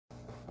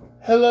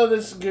Hello,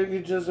 this is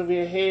Gurgy Joseph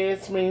here. Hey,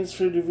 it's MAINE'S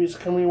Food Reviews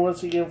coming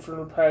once again from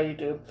the Power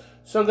YouTube.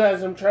 So,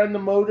 guys, I'm trying the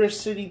Motor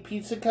City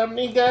Pizza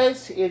Company,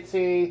 guys. It's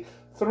a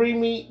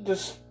 3-meat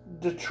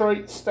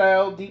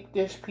Detroit-style deep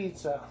dish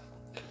pizza.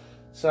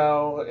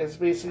 So, it's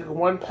basically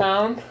 1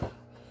 pound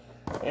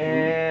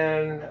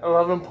and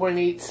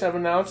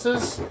 11.87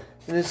 ounces.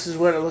 And this is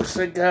what it looks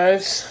like,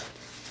 guys.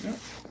 Yep.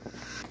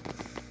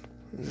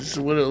 This is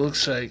what it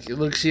looks like. It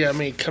looks, yeah, I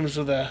mean, it comes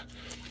with a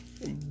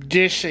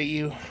dish that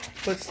you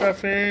put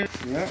stuff in.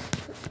 Yeah.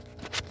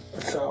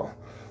 So,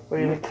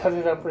 we're going to cut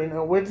it up right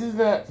now. Where did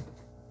that...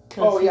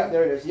 Oh, yeah,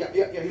 there it is. Yeah,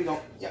 here you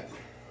go. Yeah.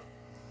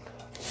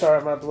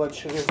 Sorry, my blood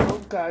sugar.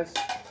 Oh, guys.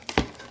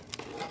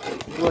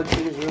 Blood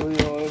sugar's really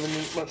low. I haven't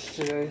eaten much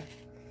today.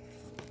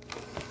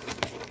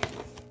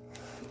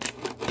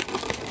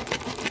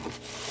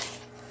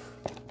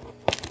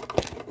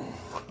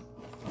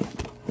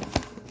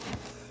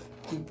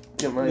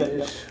 Get my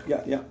dish.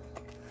 Yeah. Yeah.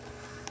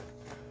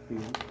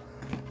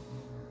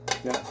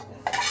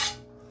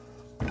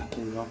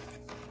 There you go.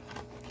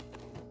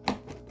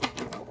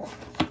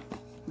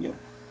 Yeah.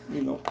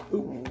 You know.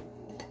 Ooh.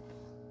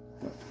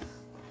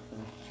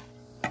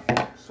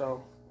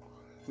 So,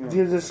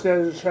 give this guy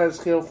a try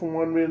scale from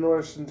 1 being the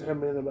worst and 10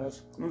 being the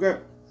best. Okay.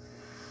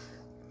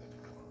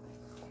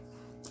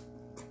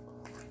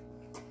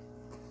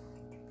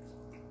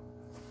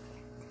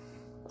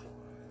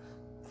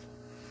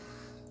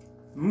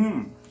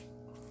 Mmm.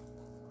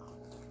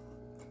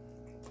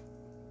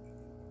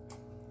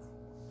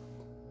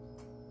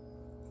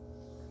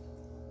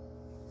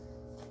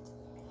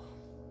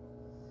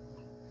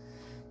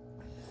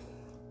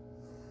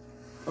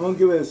 I'm gonna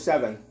give it a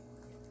 7.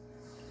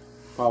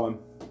 Probably.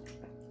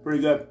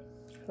 Pretty good.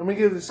 I'm gonna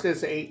give this guy an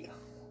 8.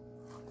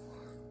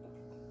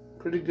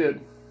 Pretty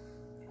good.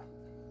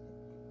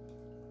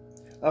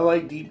 I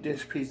like deep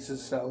dish pizzas,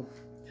 so.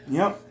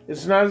 Yep.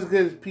 It's not as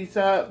good as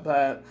Pizza Hut,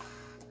 but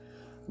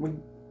I'm gonna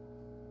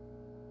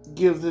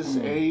give this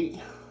 8.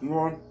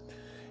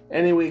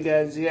 Anyway,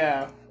 guys,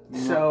 yeah.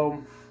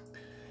 So,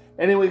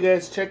 anyway,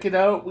 guys, check it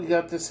out. We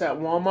got this at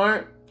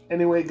Walmart.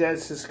 Anyway,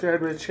 guys,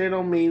 subscribe to the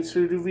channel, MAINE'S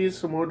Food Reviews,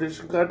 for more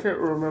additional content.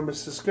 Remember,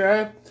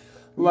 subscribe,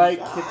 like,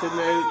 hit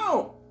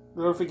the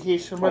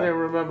notification button, and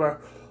remember,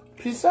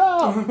 peace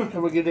out.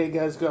 Have a good day,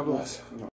 guys. God bless.